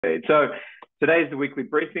So today's the weekly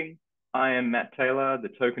briefing. I am Matt Taylor, the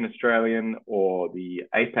token Australian or the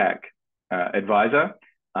APAC advisor.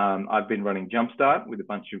 I've been running Jumpstart with a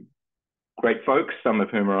bunch of great folks, some of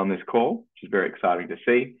whom are on this call, which is very exciting to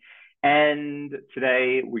see. And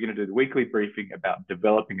today we're going to do the weekly briefing about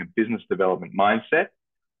developing a business development mindset,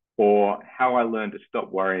 or how I learned to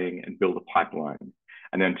stop worrying and build a pipeline.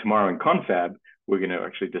 And then tomorrow in Confab, we're going to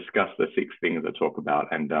actually discuss the 6 things I talk about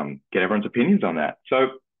and get everyone's opinions on that. So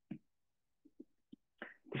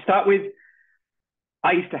to start with,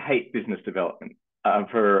 I used to hate business development.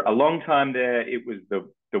 For a long time there, it was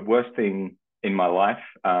the worst thing in my life.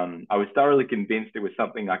 I was thoroughly convinced it was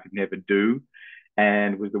something I could never do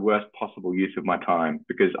and was the worst possible use of my time,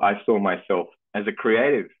 because I saw myself as a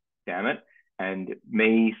creative, damn it, and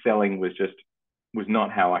me selling was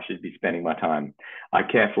not how I should be spending my time. I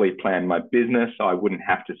carefully planned my business so I wouldn't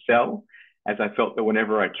have to sell, as I felt that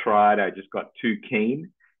whenever I tried, I just got too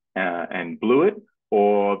keen and blew it,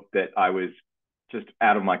 or that I was just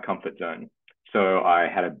out of my comfort zone. So I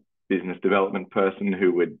had a business development person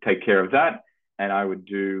who would take care of that, and I would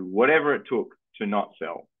do whatever it took to not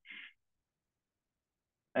sell.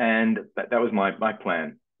 And that was my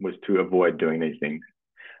plan, was to avoid doing these things.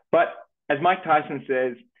 But as Mike Tyson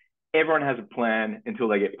says, everyone has a plan until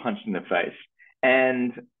they get punched in the face.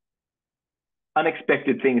 And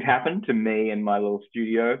unexpected things happen to me and my little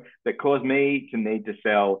studio that cause me to need to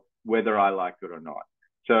sell whether I like it or not.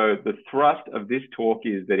 So the thrust of this talk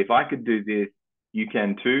is that if I could do this, you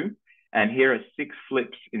can too. And here are 6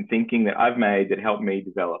 flips in thinking that I've made that help me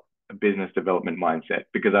develop a business development mindset,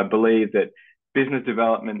 because I believe that business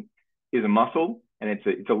development is a muscle and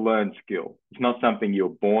it's a learned skill. It's not something you're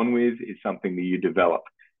born with, it's something that you develop.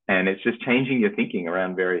 And it's just changing your thinking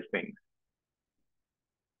around various things.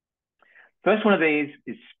 First one of these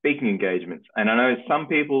is speaking engagements. And I know some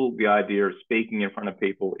people, the idea of speaking in front of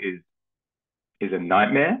people is a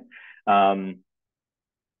nightmare. I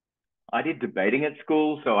did debating at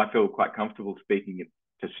school, so I feel quite comfortable speaking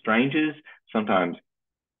to strangers. Sometimes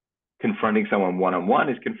confronting someone one-on-one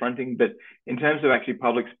is confronting, but in terms of actually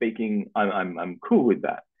public speaking, I'm cool with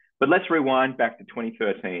that. But let's rewind back to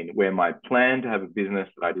 2013, where my plan to have a business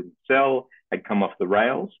that I didn't sell had come off the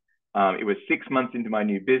rails. It was 6 months into my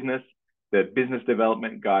new business. The business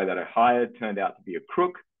development guy that I hired turned out to be a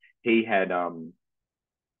crook. He had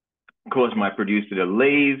caused my producer to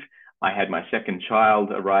leave. I had my second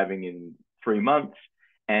child arriving in 3 months,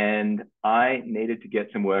 and I needed to get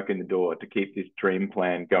some work in the door to keep this dream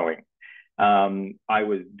plan going. I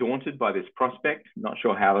was daunted by this prospect, not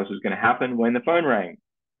sure how this was going to happen, when the phone rang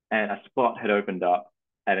and a spot had opened up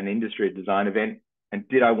at an industry design event. And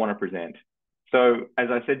did I want to present? So as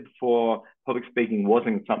I said before, public speaking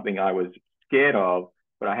wasn't something I was scared of,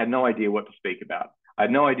 but I had no idea what to speak about. I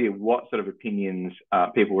had no idea what sort of opinions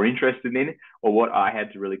people were interested in, or what I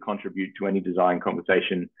had to really contribute to any design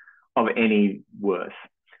conversation of any worth.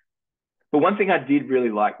 But one thing I did really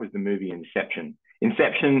like was the movie Inception.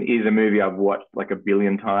 Inception is a movie I've watched like a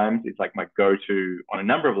billion times. It's like my go-to on a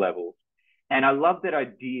number of levels. And I love that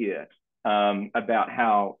idea about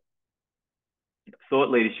how thought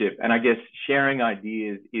leadership, and I guess sharing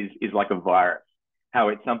ideas is like a virus, how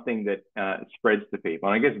it's something that spreads to people.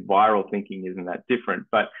 And I guess viral thinking isn't that different.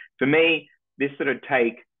 But for me, this sort of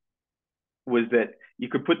take was that you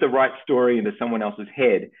could put the right story into someone else's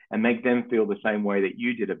head and make them feel the same way that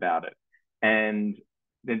you did about it, and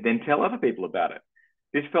then tell other people about it.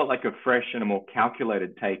 This felt like a fresh and a more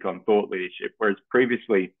calculated take on thought leadership, whereas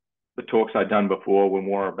previously the talks I'd done before were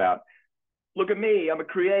more about, look at me, I'm a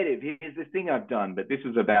creative, here's this thing I've done. But this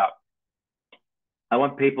was about, I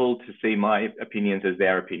want people to see my opinions as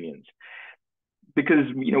their opinions. Because,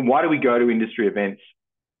 why do we go to industry events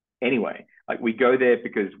anyway? Like, we go there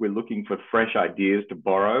because we're looking for fresh ideas to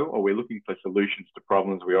borrow, or we're looking for solutions to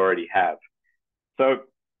problems we already have. So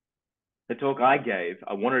the talk I gave,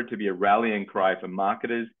 I wanted it to be a rallying cry for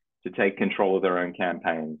marketers to take control of their own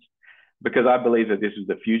campaigns, because I believe that this is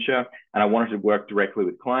the future, and I wanted to work directly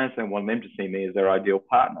with clients and want them to see me as their ideal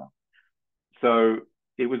partner. So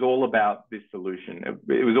it was all about this solution.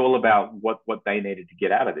 It was all about what they needed to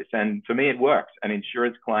get out of this. And for me, it worked. An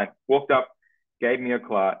insurance client walked up, gave me a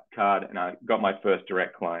card, and I got my first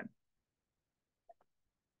direct client.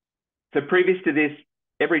 So previous to this,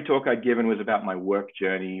 every talk I'd given was about my work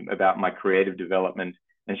journey, about my creative development,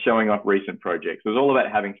 and showing off recent projects. It was all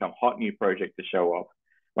about having some hot new project to show off.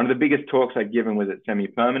 One of the biggest talks I'd given was at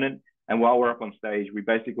Semi-Permanent. And while we're up on stage, we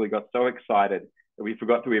basically got so excited that we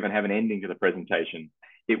forgot to even have an ending to the presentation.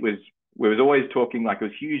 We was always talking like it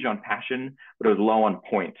was huge on passion, but it was low on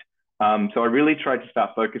point. So I really tried to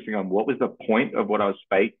start focusing on what was the point of what I was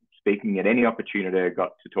speaking at any opportunity I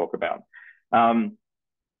got to talk about.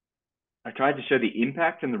 I tried to show the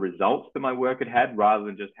impact and the results that my work had had rather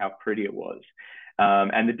than just how pretty it was.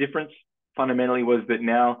 And the difference fundamentally was that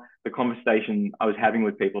now the conversation I was having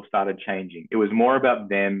with people started changing. It was more about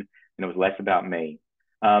them and it was less about me.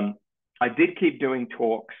 I did keep doing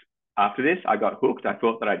talks after this. I got hooked. I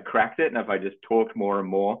thought that I'd cracked it. And if I just talked more and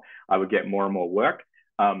more, I would get more and more work.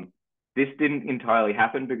 This didn't entirely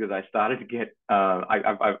happen because I started to get,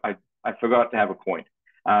 I forgot to have a point.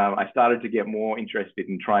 I started to get more interested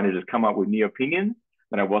in trying to just come up with new opinions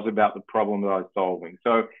than I was about the problem that I was solving.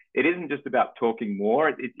 So it isn't just about talking more.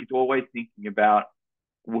 It's always thinking about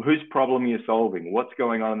whose problem you're solving, what's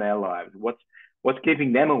going on in their lives, what's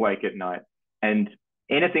keeping them awake at night. And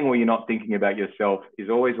anything where you're not thinking about yourself is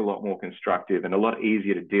always a lot more constructive and a lot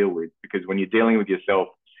easier to deal with, because when you're dealing with yourself,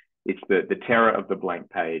 it's the terror of the blank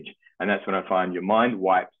page. And that's when I find your mind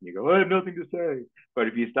wipes and you go, I have nothing to say. But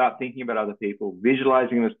if you start thinking about other people,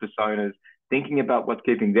 visualizing those personas, thinking about what's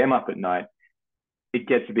keeping them up at night, it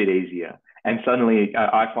gets a bit easier. And suddenly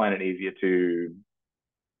I find it easier to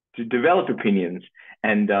develop opinions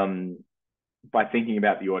and by thinking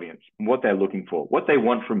about the audience, what they're looking for, what they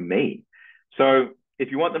want from me. So if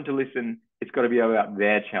you want them to listen, it's got to be about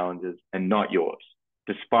their challenges and not yours,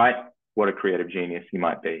 despite what a creative genius you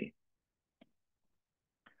might be.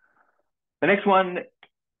 The next one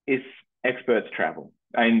is experts travel.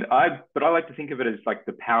 But I like to think of it as like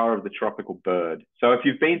the power of the tropical bird. So if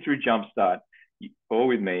you've been through Jumpstart or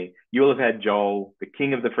with me, you will have had Joel, the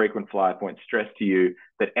king of the frequent flyer point, stress to you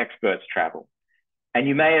that experts travel. And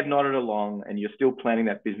you may have nodded along and you're still planning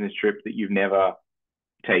that business trip that you've never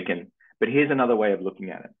taken. But here's another way of looking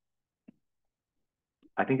at it.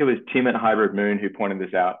 I think it was Tim at Hybrid Moon who pointed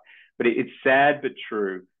this out, but it's sad but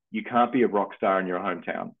true. You can't be a rock star in your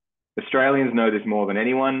hometown. Australians know this more than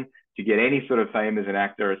anyone. To get any sort of fame as an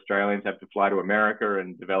actor, Australians have to fly to America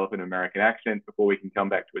and develop an American accent before we can come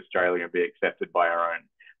back to Australia and be accepted by our own.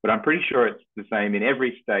 But I'm pretty sure it's the same in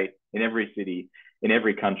every state, in every city, in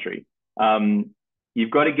every country.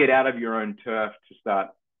 You've got to get out of your own turf to start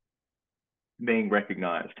being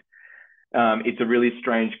recognized. It's a really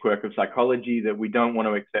strange quirk of psychology that we don't want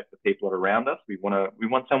to accept the people that are around us. We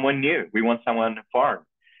want someone new. We want someone foreign.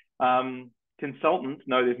 Consultants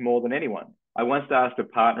know this more than anyone. I once asked a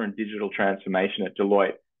partner in digital transformation at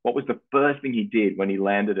Deloitte what was the first thing he did when he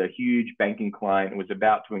landed a huge banking client and was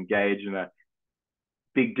about to engage in a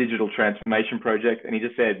big digital transformation project. And he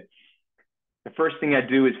just said, the first thing I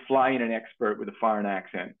do is fly in an expert with a foreign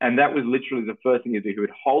accent. And that was literally the first thing he'd do. He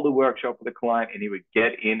would hold a workshop with a client and he would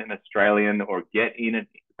get in an Australian or get in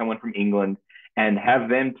someone from England and have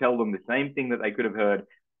them tell them the same thing that they could have heard.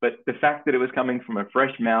 But the fact that it was coming from a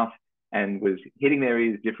fresh mouth and was hitting their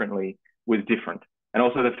ears differently was different. And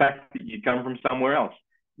also the fact that you'd come from somewhere else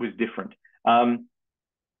was different.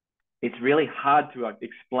 It's really hard to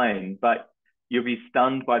explain, but you'll be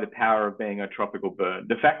stunned by the power of being a tropical bird.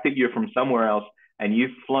 The fact that you're from somewhere else and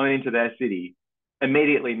you've flown into their city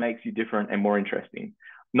immediately makes you different and more interesting.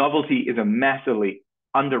 Novelty is a massively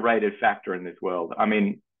underrated factor in this world. I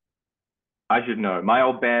mean, I should know. My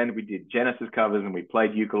old band, we did Genesis covers and we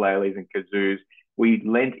played ukuleles and kazoos. We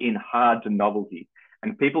lent in hard to novelty.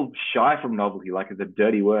 And people shy from novelty like it's a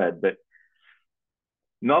dirty word, but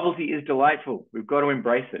novelty is delightful. We've got to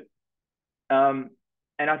embrace it.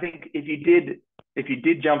 And I think if you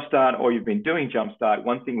did Jumpstart or you've been doing Jumpstart,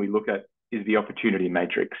 one thing we look at is the opportunity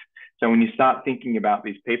matrix. So when you start thinking about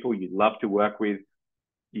these people you'd love to work with,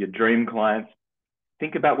 your dream clients,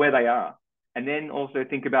 think about where they are. And then also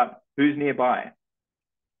think about who's nearby.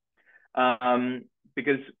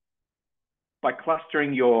 Because by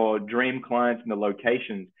clustering your dream clients and the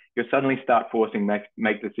locations, you'll suddenly start forcing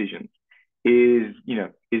make decisions. Is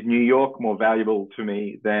New York more valuable to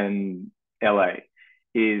me than LA?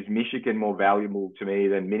 Is Michigan more valuable to me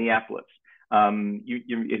than Minneapolis?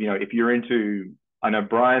 If you're into, I know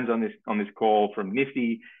Brian's on this call from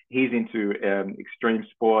Nifty. He's into extreme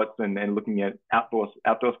sports and looking at outdoor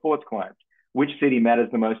sports clients. Which city matters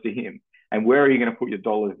the most to him? And where are you going to put your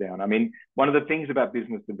dollars down? I mean, one of the things about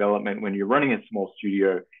business development when you're running a small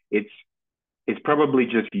studio, it's probably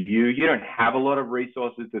just you. You don't have a lot of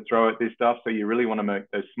resources to throw at this stuff, so you really want to make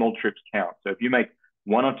those small trips count. So if you make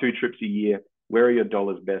 1 or 2 trips a year, where are your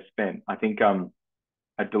dollars best spent? I think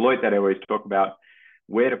at Deloitte that I always talk about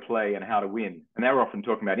where to play and how to win. And they're often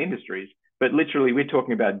talking about industries, but literally we're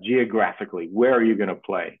talking about geographically, where are you going to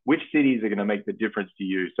play? Which cities are going to make the difference to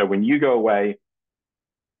you? So when you go away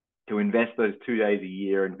to invest those 2 days a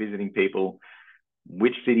year in visiting people,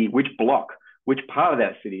 which city, which block, which part of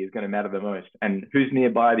that city is going to matter the most, and who's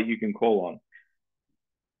nearby that you can call on.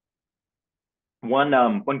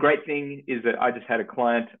 One great thing is that I just had a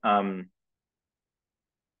client from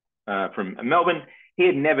Melbourne. He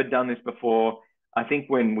had never done this before. I think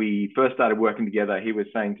when we first started working together, he was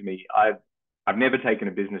saying to me, I've never taken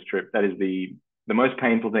a business trip. That is the most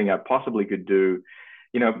painful thing I possibly could do.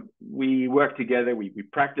 You know, we worked together, we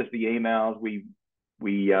practiced the emails, we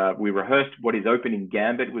rehearsed what his opening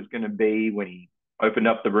gambit was going to be when he opened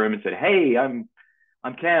up the room and said, "Hey, I'm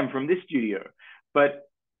Cam from this studio." But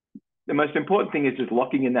the most important thing is just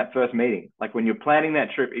locking in that first meeting. Like when you're planning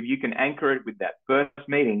that trip, if you can anchor it with that first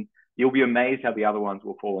meeting, you'll be amazed how the other ones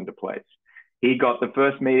will fall into place. He got the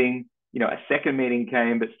first meeting, you know, a second meeting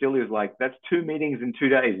came, but still he was like, that's 2 meetings in 2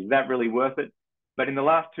 days. Is that really worth it? But in the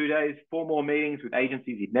last 2 days, 4 more meetings with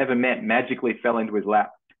agencies he'd never met magically fell into his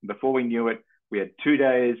lap. Before we knew it, we had 2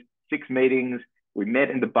 days, 6 meetings. We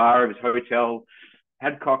met in the bar of his hotel,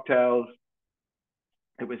 had cocktails.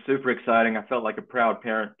 It was super exciting. I felt like a proud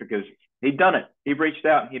parent because he'd done it. He reached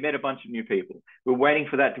out and he met a bunch of new people. We're waiting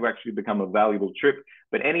for that to actually become a valuable trip.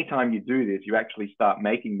 But anytime you do this, you actually start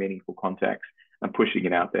making meaningful contacts and pushing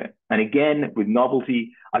it out there. And again, with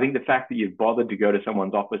novelty, I think the fact that you've bothered to go to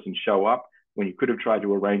someone's office and show up when you could have tried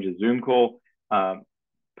to arrange a Zoom call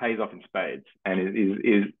pays off in spades and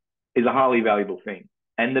is a highly valuable thing.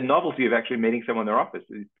 And the novelty of actually meeting someone in their office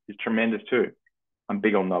is tremendous too. I'm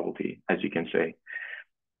big on novelty, as you can see.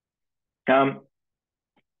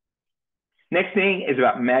 Next thing is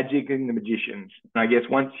about magicking the magicians. And I guess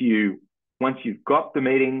once you've got the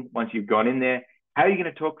meeting, once you've gone in there, how are you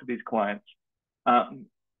going to talk to these clients? Sometimes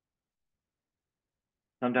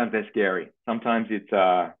they're scary. Sometimes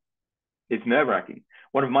it's nerve-wracking.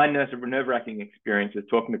 One of my nerve-wracking experiences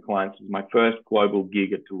talking to clients was my first global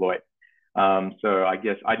gig at Deloitte. So I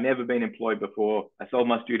guess I'd never been employed before. I sold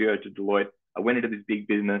my studio to Deloitte. I went into this big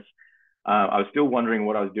business. I was still wondering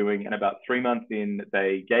what I was doing. And about 3 months in,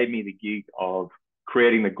 they gave me the gig of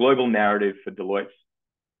creating the global narrative for Deloitte's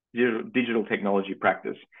digital technology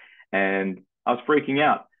practice. And I was freaking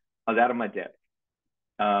out. I was out of my depth.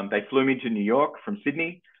 They flew me to New York from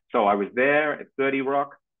Sydney. So I was there at 30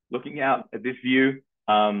 Rock, looking out at this view,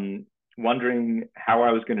 wondering how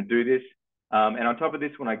I was going to do this. And on top of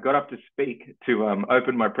this, when I got up to speak to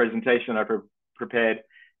open my presentation, I prepared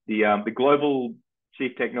the global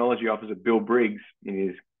Chief Technology Officer, Bill Briggs, in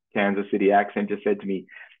his Kansas City accent, just said to me,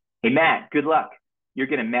 "Hey, Matt, good luck. You're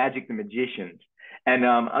going to magic the magicians." And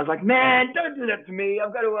I was like, "Man, don't do that to me.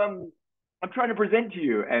 I've got to, I'm trying to present to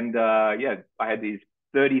you." And yeah, I had these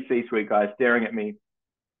 30 C-suite guys staring at me.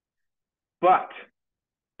 But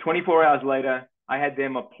 24 hours later, I had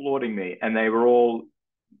them applauding me, and they were all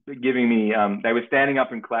giving me, they were standing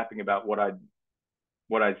up and clapping about what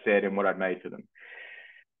I'd said and what I'd made for them.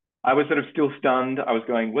 I was sort of still stunned. I was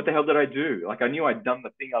going, what the hell did I do? Like I knew I'd done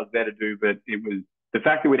the thing I was there to do, but it was the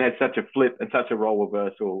fact that we'd had such a flip and such a role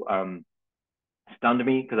reversal stunned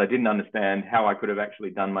me because I didn't understand how I could have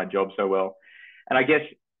actually done my job so well. And I guess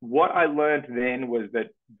what I learned then was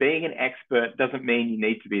that being an expert doesn't mean you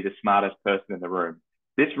need to be the smartest person in the room.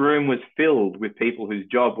 This room was filled with people whose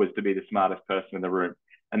job was to be the smartest person in the room.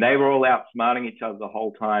 And they were all outsmarting each other the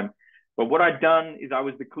whole time. But what I'd done is I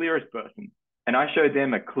was the clearest person. And I showed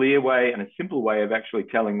them a clear way and a simple way of actually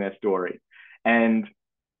telling their story. And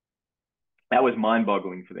that was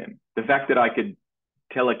mind-boggling for them. The fact that I could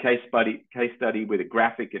tell a case study with a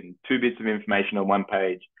graphic and 2 bits of information on 1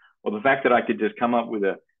 page, or the fact that I could just come up with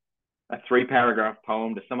a 3-paragraph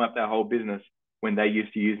poem to sum up their whole business when they're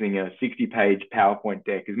used to using a 60-page PowerPoint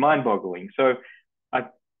deck is mind-boggling. So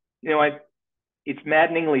it's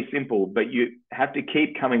maddeningly simple, but you have to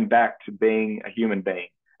keep coming back to being a human being.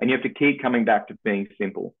 And you have to keep coming back to being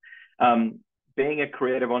simple. Being a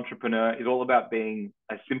creative entrepreneur is all about being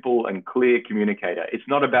a simple and clear communicator. It's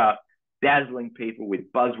not about dazzling people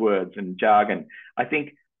with buzzwords and jargon. I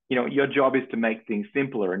think, your job is to make things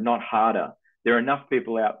simpler and not harder. There are enough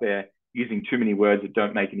people out there using too many words that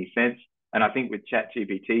don't make any sense. And I think with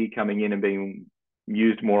ChatGPT coming in and being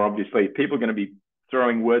used more obviously, people are going to be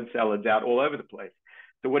throwing word salads out all over the place.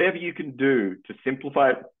 So whatever you can do to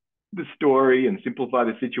simplify the story and simplify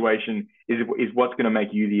the situation is what's going to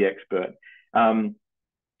make you the expert.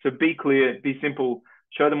 So be clear, be simple,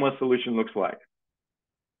 show them what a solution looks like.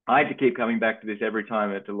 I had to keep coming back to this every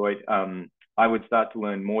time at Deloitte. I would start to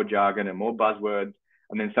learn more jargon and more buzzwords.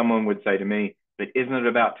 And then someone would say to me, but isn't it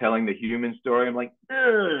about telling the human story? I'm like,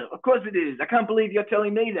 of course it is. I can't believe you're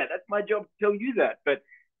telling me that. That's my job to tell you that. But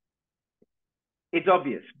it's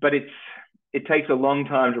obvious, but it takes a long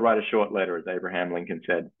time to write a short letter, as Abraham Lincoln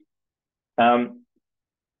said. The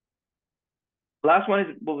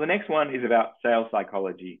next one is about sales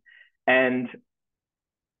psychology. And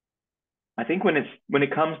I think when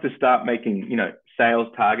it comes to start making, sales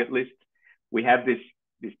target lists, we have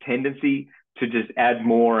this tendency to just add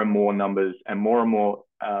more and more numbers and more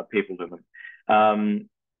people to them.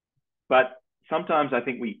 But sometimes I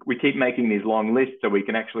think we keep making these long lists so we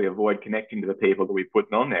can actually avoid connecting to the people that we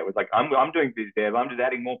put on there. It's like, I'm doing biz dev. I'm just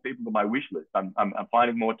adding more people to my wish list. I'm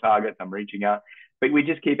finding more targets. I'm reaching out, but we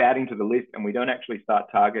just keep adding to the list and we don't actually start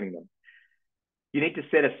targeting them. You need to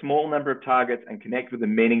set a small number of targets and connect with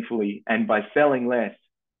them meaningfully. And by selling less,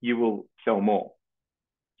 you will sell more.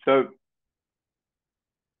 So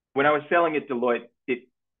when I was selling at Deloitte,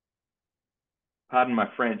 pardon my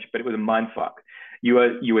French, but it was a mindfuck. You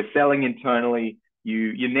were selling internally.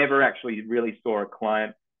 You never actually really saw a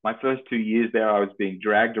client. My first 2 years there, I was being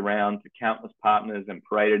dragged around to countless partners and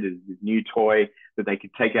paraded as this new toy that they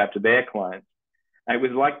could take out to their clients. And it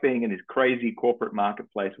was like being in this crazy corporate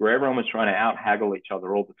marketplace where everyone was trying to out-haggle each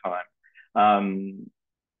other all the time.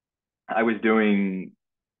 I was doing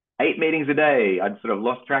 8 meetings a day. I'd sort of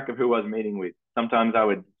lost track of who I was meeting with. Sometimes I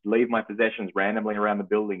would leave my possessions randomly around the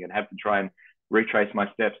building and have to try and retrace my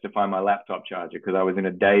steps to find my laptop charger because I was in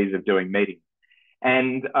a daze of doing meetings.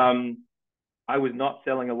 And I was not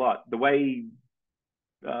selling a lot. The way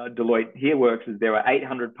Deloitte here works is there are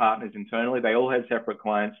 800 partners internally. They all had separate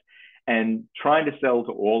clients, and trying to sell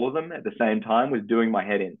to all of them at the same time was doing my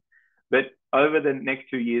head in. But over the next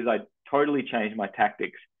 2 years, I totally changed my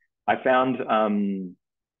tactics. I found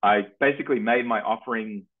I basically made my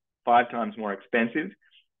offering 5 times more expensive.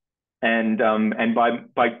 And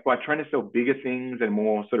by trying to sell bigger things and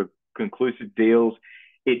more sort of conclusive deals,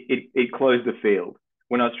 it closed the field.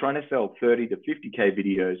 When I was trying to sell 30 to 50K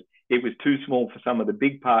videos, it was too small for some of the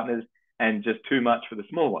big partners and just too much for the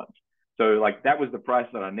small ones. So like that was the price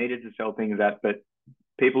that I needed to sell things at, but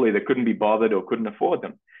people either couldn't be bothered or couldn't afford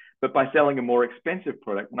them. But by selling a more expensive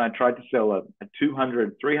product, when I tried to sell a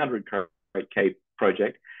 200, 300K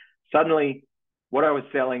project, suddenly what I was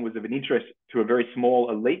selling was of an interest to a very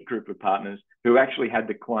small elite group of partners who actually had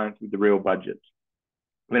the clients with the real budgets.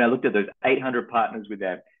 When I looked at those 800 partners with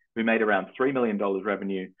that, who made around $3 million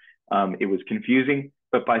revenue, it was confusing.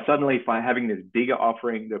 But by having this bigger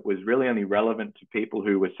offering that was really only relevant to people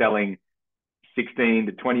who were selling $16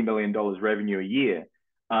 to $20 million revenue a year,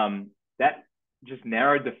 that just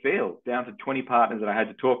narrowed the field down to 20 partners that I had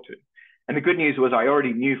to talk to. And the good news was I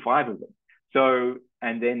already knew 5 of them. So,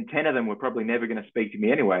 and then 10 of them were probably never going to speak to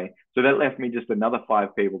me anyway. So that left me just another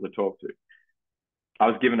 5 people to talk to. I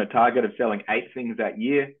was given a target of selling 8 things that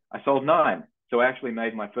year. I sold 9. So I actually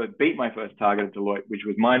beat my first target at Deloitte, which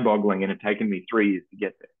was mind-boggling, and it had taken me 3 years to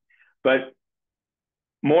get there. But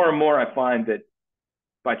more and more, I find that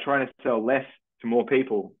by trying to sell less to more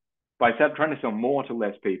people, by trying to sell more to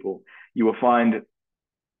less people, you will find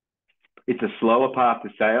it's a slower path to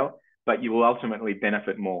sale, but you will ultimately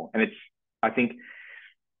benefit more. And I think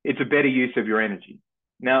it's a better use of your energy.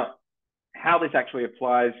 Now, how this actually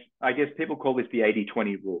applies, I guess people call this the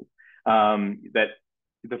 80-20 rule, that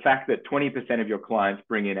the fact that 20% of your clients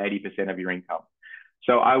bring in 80% of your income.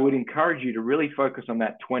 So I would encourage you to really focus on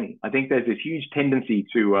that 20. I think there's this huge tendency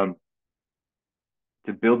to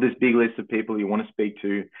build this big list of people you want to speak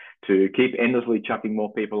to keep endlessly chucking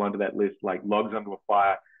more people onto that list like logs onto a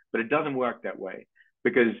fire. But it doesn't work that way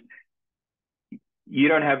because you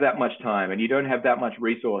don't have that much time and you don't have that much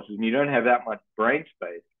resources and you don't have that much brain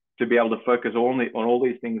space to be able to focus on all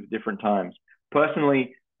these things at different times.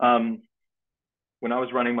 Personally, when I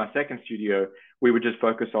was running my second studio, we would just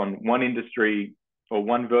focus on one industry or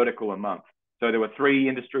one vertical a month. So there were 3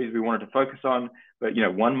 industries we wanted to focus on, but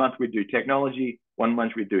 1 month we'd do technology, 1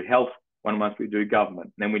 month we'd do health, 1 month we'd do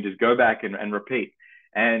government. And then we just go back and repeat.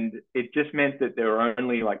 And it just meant that there were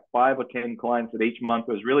only like 5 or 10 clients that each month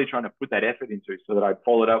I was really trying to put that effort into, so that I'd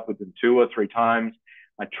followed up with them 2 or 3 times.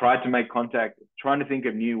 I tried to make contact, trying to think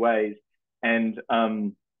of new ways. And,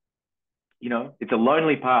 it's a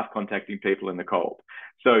lonely path contacting people in the cold.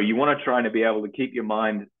 So you want to try to be able to keep your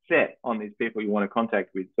mind set on these people you want to contact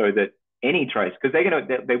with, so that any trace, because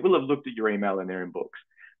they will have looked at your email in their inbox.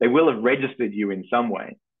 They will have registered you in some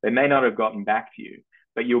way. They may not have gotten back to you,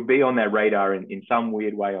 but you'll be on their radar in some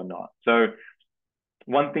weird way or not. So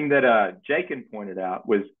one thing that Jacob pointed out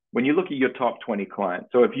was when you look at your top 20 clients,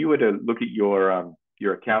 so if you were to look at your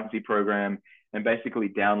accountancy program and basically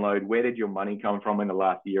download where did your money come from in the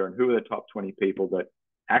last year and who are the top 20 people that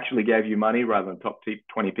actually gave you money rather than top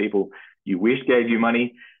 20 people you wish gave you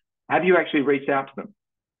money, have you actually reached out to them?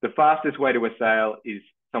 The fastest way to a sale is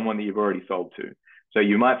someone that you've already sold to. So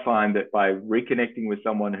you might find that by reconnecting with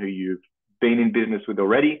someone who you've been in business with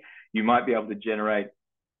already, you might be able to generate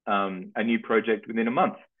a new project within a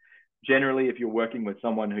month. generally, if you're working with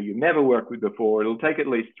someone who you never worked with before, it'll take at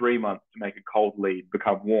least 3 months to make a cold lead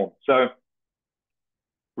become warm. So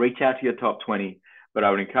reach out to your top 20, but I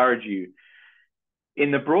would encourage you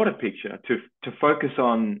in the broader picture to focus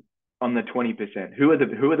on the 20%. Who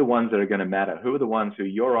are the ones that are going to matter? Who are the ones who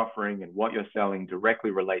you're offering and what you're selling directly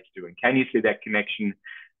relates to? And can you see that connection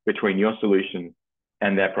between your solution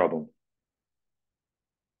and their problem?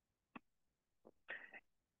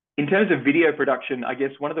 In terms of video production, I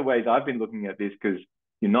guess one of the ways I've been looking at this, because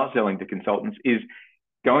you're not selling to consultants, is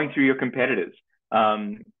going through your competitors.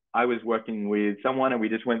 I was working with someone and we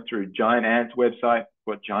just went through Giant Ant's website.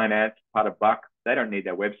 What Giant Ant's part of Buck. They don't need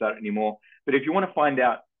their website anymore. But if you want to find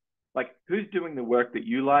out like who's doing the work that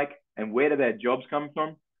you like and where do their jobs come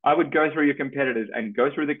from, I would go through your competitors and go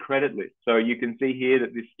through the credit list. So you can see here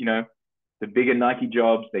that this, the bigger Nike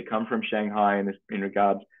jobs, they come from Shanghai in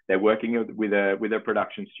regards, they're working with a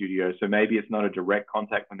production studio. So maybe it's not a direct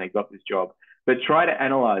contact when they got this job, but try to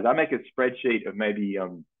analyze. I make a spreadsheet of maybe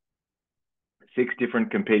 6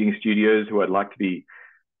 different competing studios who I'd like to be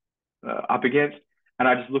up against. And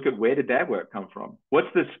I just look at where did their work come from?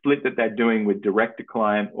 What's the split that they're doing with direct to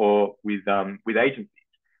client or with agencies?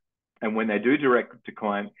 And when they do direct to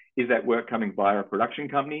client, is that work coming via a production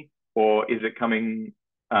company or is it coming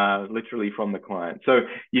literally from the client? So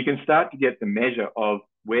you can start to get the measure of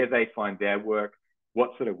where they find their work,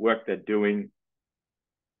 what sort of work they're doing.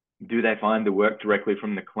 Do they find the work directly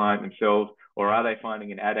from the client themselves, or are they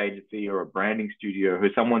finding an ad agency or a branding studio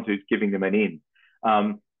who's giving them an in?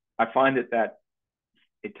 I find that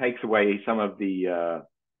it takes away some of the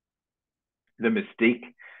mystique.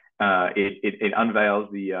 It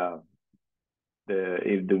unveils the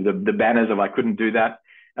banners of I couldn't do that,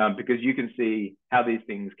 because you can see how these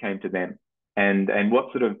things came to them and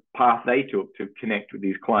what sort of path they took to connect with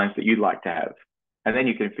these clients that you'd like to have. And then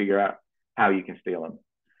you can figure out how you can steal them.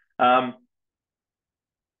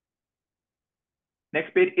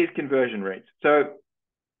 Next bit is conversion rates. So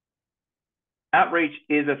outreach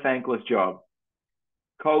is a thankless job.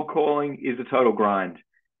 Cold calling is a total grind.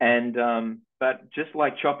 And but just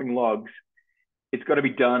like chopping logs, it's got to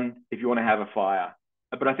be done if you want to have a fire.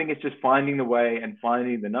 But I think it's just finding the way and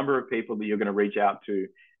finding the number of people that you're going to reach out to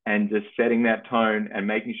and just setting that tone and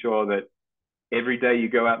making sure that every day you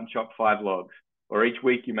go out and chop 5 logs, or each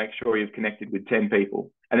week you make sure you've connected with 10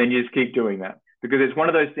 people. And then you just keep doing that, because it's one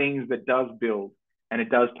of those things that does build and it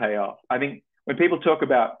does pay off. I think when people talk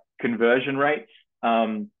about conversion rates,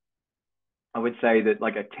 I would say that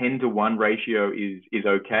like a 10-to-1 ratio is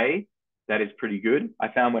okay. That is pretty good. I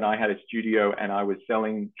found when I had a studio and I was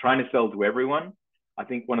trying to sell to everyone, I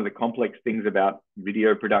think one of the complex things about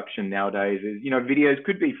video production nowadays is, videos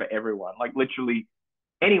could be for everyone. Like literally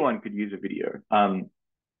anyone could use a video.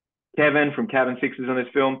 Kevin from Cabin Sixes on this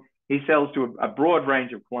film, he sells to a broad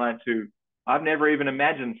range of clients who I've never even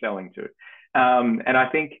imagined selling to. And I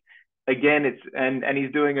think, again, and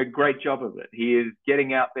he's doing a great job of it. He is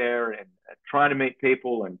getting out there and trying to meet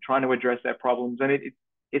people and trying to address their problems. And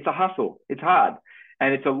it's a hustle. It's hard.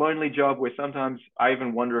 And it's a lonely job where sometimes I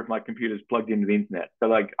even wonder if my computer's plugged into the internet. So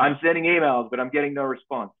like I'm sending emails, but I'm getting no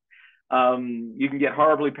response. You can get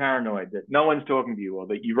horribly paranoid that no one's talking to you or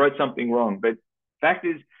that you wrote something wrong. But fact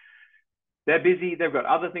is, they're busy. They've got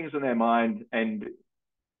other things on their mind and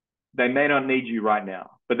they may not need you right now,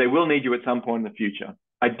 but they will need you at some point in the future.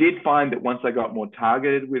 I did find that once I got more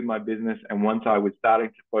targeted with my business and once I was starting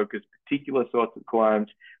to focus particular sorts of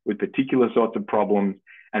clients with particular sorts of problems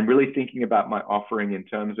and really thinking about my offering in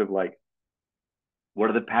terms of like, what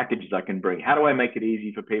are the packages I can bring? How do I make it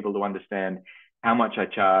easy for people to understand how much I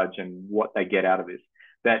charge and what they get out of this?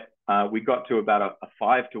 That we got to about a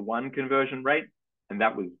 5-to-1 conversion rate, and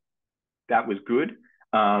that was good.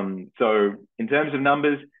 So in terms of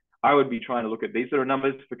numbers, I would be trying to look at these sort of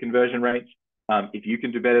numbers for conversion rates. If you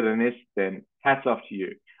can do better than this, then hats off to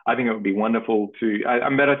you. I think it would be wonderful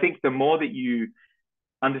but I think the more that you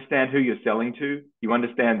understand who you're selling to, you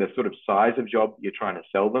understand the sort of size of job you're trying to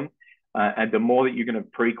sell them, and the more that you're going to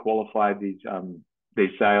pre-qualify these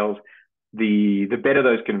sales, the better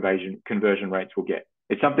those conversion rates will get.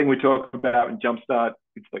 It's something we talk about in Jumpstart.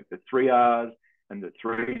 It's like the 3 R's and the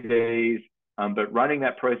 3 Ds, but running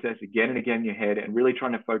that process again and again in your head and really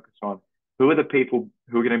trying to focus on who are the people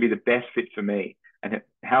who are going to be the best fit for me and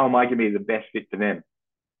how am I going to be the best fit for them.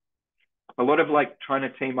 A lot of like trying to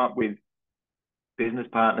team up with business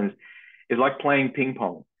partners is like playing ping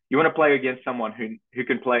pong. You want to play against someone who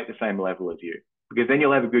can play at the same level as you, because then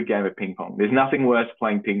you'll have a good game of ping pong. There's nothing worse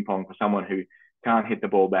playing ping pong for someone who can't hit the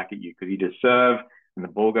ball back at you, because you just serve and the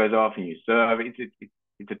ball goes off and you serve.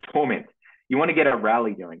 It's a torment. You want to get a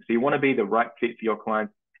rally going. So you want to be the right fit for your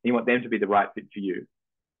clients and you want them to be the right fit for you.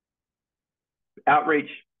 Outreach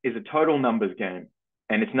is a total numbers game,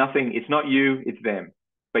 and it's not you, it's them.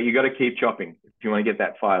 But you got to keep chopping if you want to get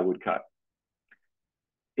that firewood cut.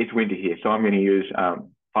 It's winter here, so I'm going to use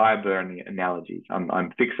fire burning analogies.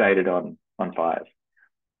 I'm fixated on fires.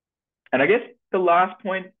 And I guess the last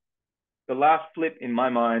point, the last flip in my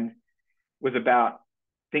mind was about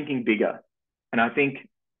thinking bigger. And I think,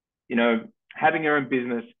 having your own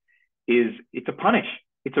business it's a punish.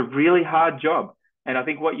 It's a really hard job. And I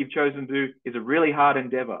think what you've chosen to do is a really hard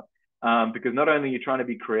endeavor, because not only are you trying to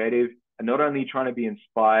be creative, and not only are you trying to be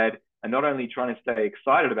inspired, and not only are you trying to stay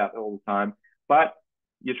excited about it all the time, but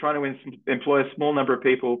you're trying to employ a small number of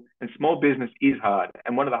people, and small business is hard.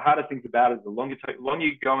 And one of the hardest things about it is the longer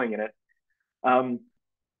you're going in it,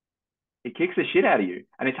 it kicks the shit out of you.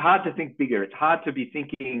 And it's hard to think bigger. It's hard to be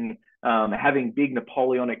thinking, having big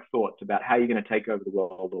Napoleonic thoughts about how you're going to take over the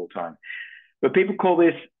world all the time. But people call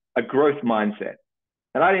this a growth mindset.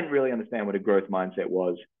 And I didn't really understand what a growth mindset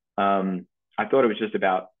was. I thought it was just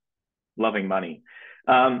about loving money.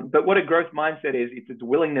 But what a growth mindset is, it's its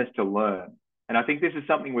willingness to learn. And I think this is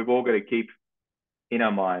something we've all got to keep in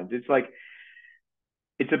our minds.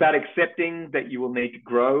 It's about accepting that you will need to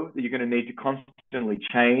grow, that you're going to need to constantly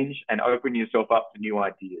change and open yourself up to new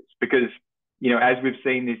ideas. Because, as we've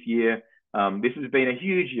seen this year, this has been a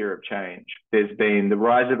huge year of change. There's been the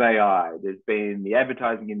rise of AI. There's been the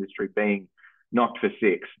advertising industry being knocked for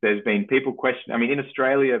six. There's been people in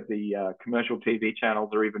Australia, the commercial TV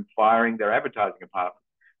channels are even firing their advertising department.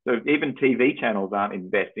 So even TV channels aren't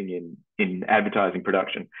investing in advertising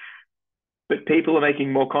production. But people are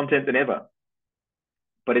making more content than ever.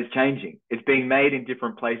 But it's changing. It's being made in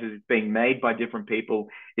different places. It's being made by different people.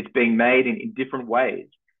 It's being made in different ways.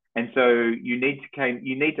 And so you need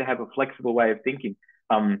to have a flexible way of thinking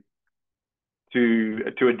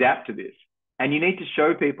to adapt to this. And you need to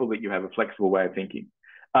show people that you have a flexible way of thinking.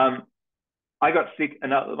 I got sick,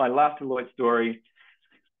 and my last Deloitte story,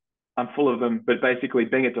 I'm full of them, but basically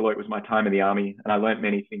being at Deloitte was my time in the army, and I learned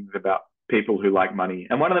many things about people who like money.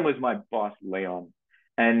 And one of them was my boss, Leon.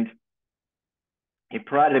 And he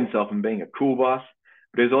prided himself in being a cool boss,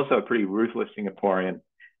 but he was also a pretty ruthless Singaporean.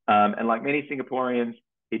 And like many Singaporeans,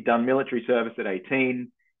 he'd done military service at 18.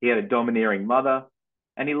 He had a domineering mother,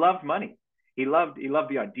 and he loved money. He loved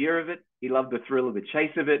the idea of it. He loved the thrill of the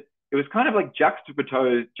chase of it. It was kind of like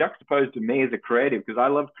juxtaposed to me as a creative, because I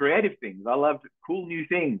loved creative things. I loved cool new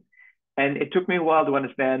things. And it took me a while to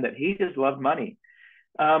understand that he just loved money.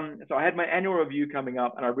 So I had my annual review coming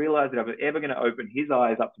up, and I realized that if I was ever going to open his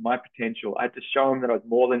eyes up to my potential, I had to show him that I was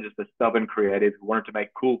more than just a stubborn creative who wanted to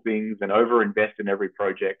make cool things and overinvest in every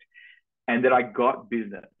project, and that I got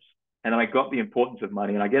business, and I got the importance of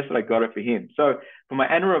money, and I guess that I got it for him. So for my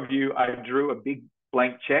annual review, I drew a big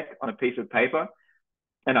blank check on a piece of paper,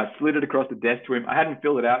 and I slid it across the desk to him. I hadn't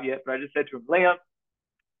filled it out yet, but I just said to him, Leon,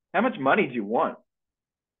 how much money do you want?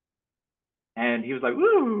 And he was like,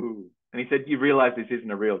 woo. And he said, you realize this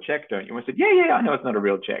isn't a real check, don't you? And I said, yeah, I know it's not a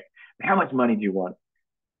real check. How much money do you want?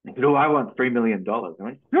 And he said, I want $3 million. I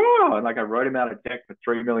went, oh, and I wrote him out a check for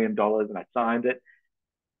 $3 million, and I signed it.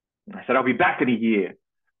 And I said, I'll be back in a year.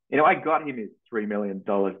 I got him his $3 million,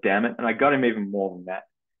 damn it. And I got him even more than that.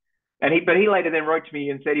 But he later then wrote to me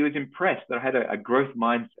and said he was impressed that I had a growth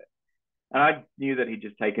mindset. And I knew that he'd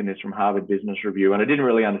just taken this from Harvard Business Review, and I didn't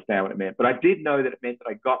really understand what it meant. But I did know that it meant that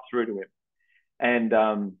I got through to him. And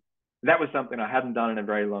that was something I hadn't done in a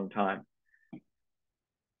very long time.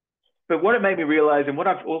 But what it made me realize, and what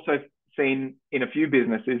I've also seen in a few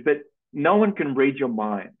businesses, that no one can read your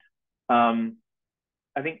mind.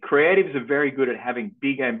 I think creatives are very good at having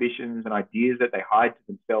big ambitions and ideas that they hide to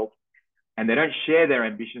themselves, and they don't share their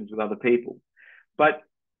ambitions with other people. But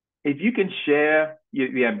if you can share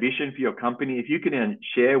the ambition for your company, if you can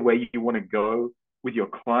share where you want to go with your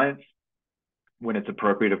clients, when it's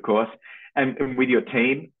appropriate, of course, and with your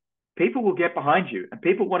team, people will get behind you, and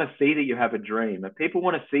people want to see that you have a dream, and people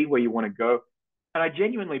want to see where you want to go. And I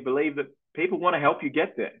genuinely believe that people want to help you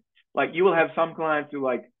get there. Like, you will have some clients who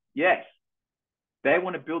are like, yes, they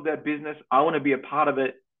want to build their business. I want to be a part of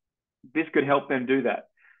it. This could help them do that.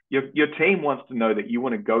 Your team wants to know that you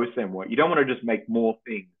want to go somewhere. You don't want to just make more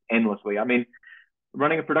things endlessly. I mean,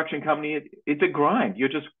 running a production company, it's a grind.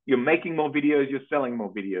 You're making more videos, you're selling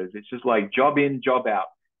more videos. It's just like job in, job out.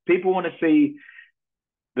 People want to see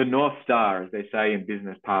the North Star, as they say in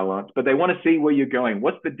business parlance, but they want to see where you're going.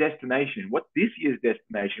 What's the destination? What's this year's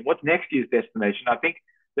destination? What's next year's destination? I think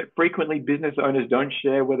that frequently business owners don't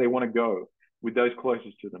share where they want to go with those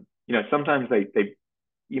closest to them. Sometimes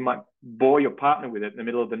you might bore your partner with it in the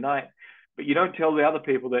middle of the night, but you don't tell the other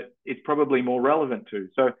people that it's probably more relevant to.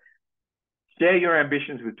 So share your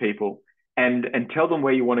ambitions with people, and tell them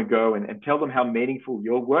where you want to go, and tell them how meaningful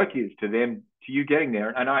your work is to them, to you getting there.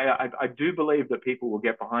 And I do believe that people will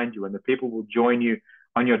get behind you and that people will join you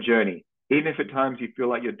on your journey. Even if at times you feel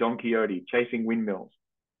like you're Don Quixote chasing windmills,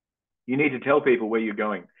 you need to tell people where you're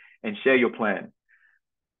going and share your plan.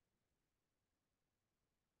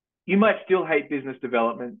 You might still hate business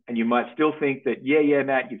development and you might still think that, yeah,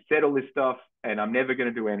 Matt, you've said all this stuff and I'm never going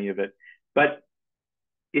to do any of it. But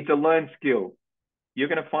it's a learned skill. You're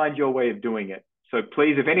going to find your way of doing it. So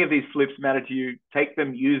please, if any of these flips matter to you, take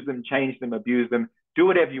them, use them, change them, abuse them, do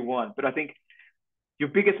whatever you want. But I think your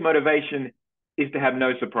biggest motivation is to have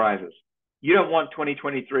no surprises. You don't want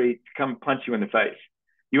 2023 to come punch you in the face.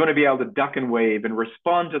 You want to be able to duck and weave and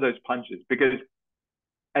respond to those punches, because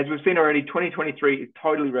as we've seen already, 2023 is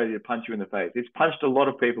totally ready to punch you in the face. It's punched a lot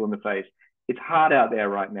of people in the face. It's hard out there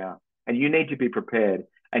right now, and you need to be prepared,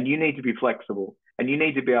 and you need to be flexible, and you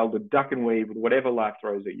need to be able to duck and weave with whatever life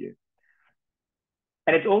throws at you.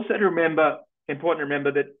 And it's also important to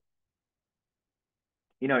remember that,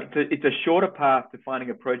 you know, it's a shorter path to finding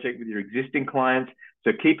a project with your existing clients.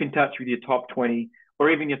 So keep in touch with your top 20 or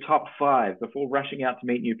even your top 5 before rushing out to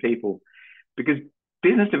meet new people, because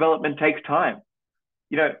business development takes time.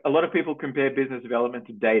 You know, a lot of people compare business development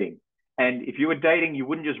to dating. And if you were dating, you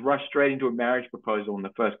wouldn't just rush straight into a marriage proposal in the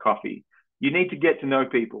first coffee. You need to get to know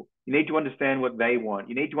people. You need to understand what they want.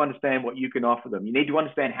 You need to understand what you can offer them. You need to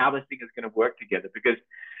understand how this thing is going to work together, because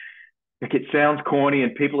like, it sounds corny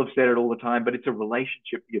and people have said it all the time, but it's a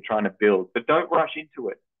relationship you're trying to build. But don't rush into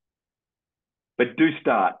it. But do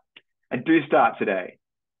start, and do start today.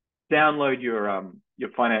 Download your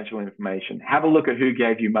financial information. Have a look at who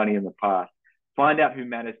gave you money in the past. Find out who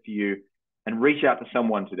matters to you and reach out to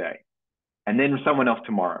someone today, and then someone else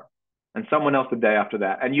tomorrow, and someone else the day after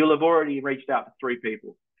that. And you'll have already reached out to 3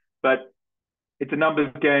 people. But it's a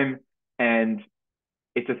numbers game and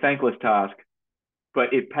it's a thankless task,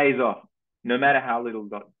 but it pays off no matter how much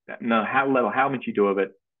you do of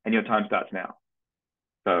it, and your time starts now.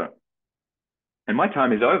 So, and my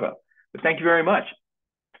time is over, but thank you very much.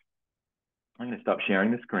 I'm going to stop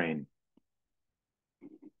sharing the screen.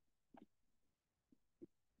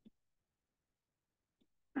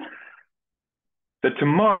 So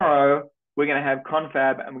tomorrow we're going to have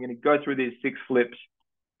Confab, and we're going to go through these 6 flips.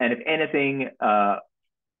 And if anything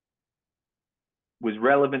was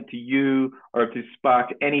relevant to you, or if it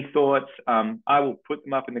sparked any thoughts, I will put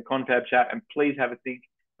them up in the Confab chat, and please have a think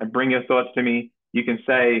and bring your thoughts to me. You can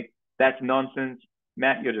say, that's nonsense,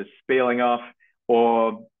 Matt, you're just spieling off,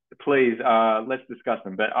 or please, let's discuss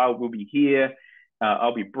them. But I will be here.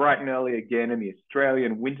 I'll be bright and early again in the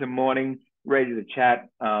Australian winter morning, ready to chat.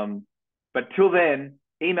 But till then,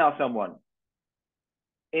 email someone,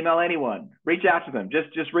 email anyone, reach out to them.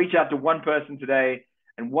 Just reach out to one person today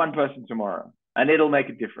and one person tomorrow, and it'll make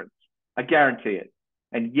a difference. I guarantee it.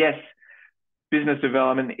 And yes, business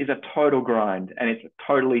development is a total grind, and it's a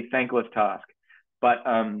totally thankless task. But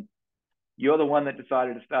you're the one that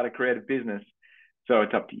decided to start a creative business, so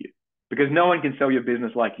it's up to you. Because no one can sell your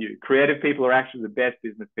business like you. Creative people are actually the best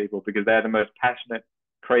business people, because they're the most passionate,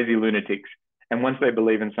 crazy lunatics. And once they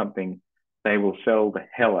believe in something, they will sell the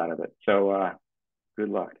hell out of it. So good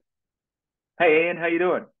luck. Hey, Ian, how you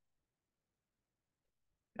doing?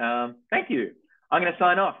 Thank you. I'm going to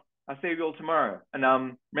sign off. I'll see you all tomorrow.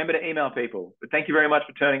 And remember to email people. But thank you very much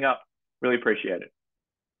for turning up. Really appreciate it.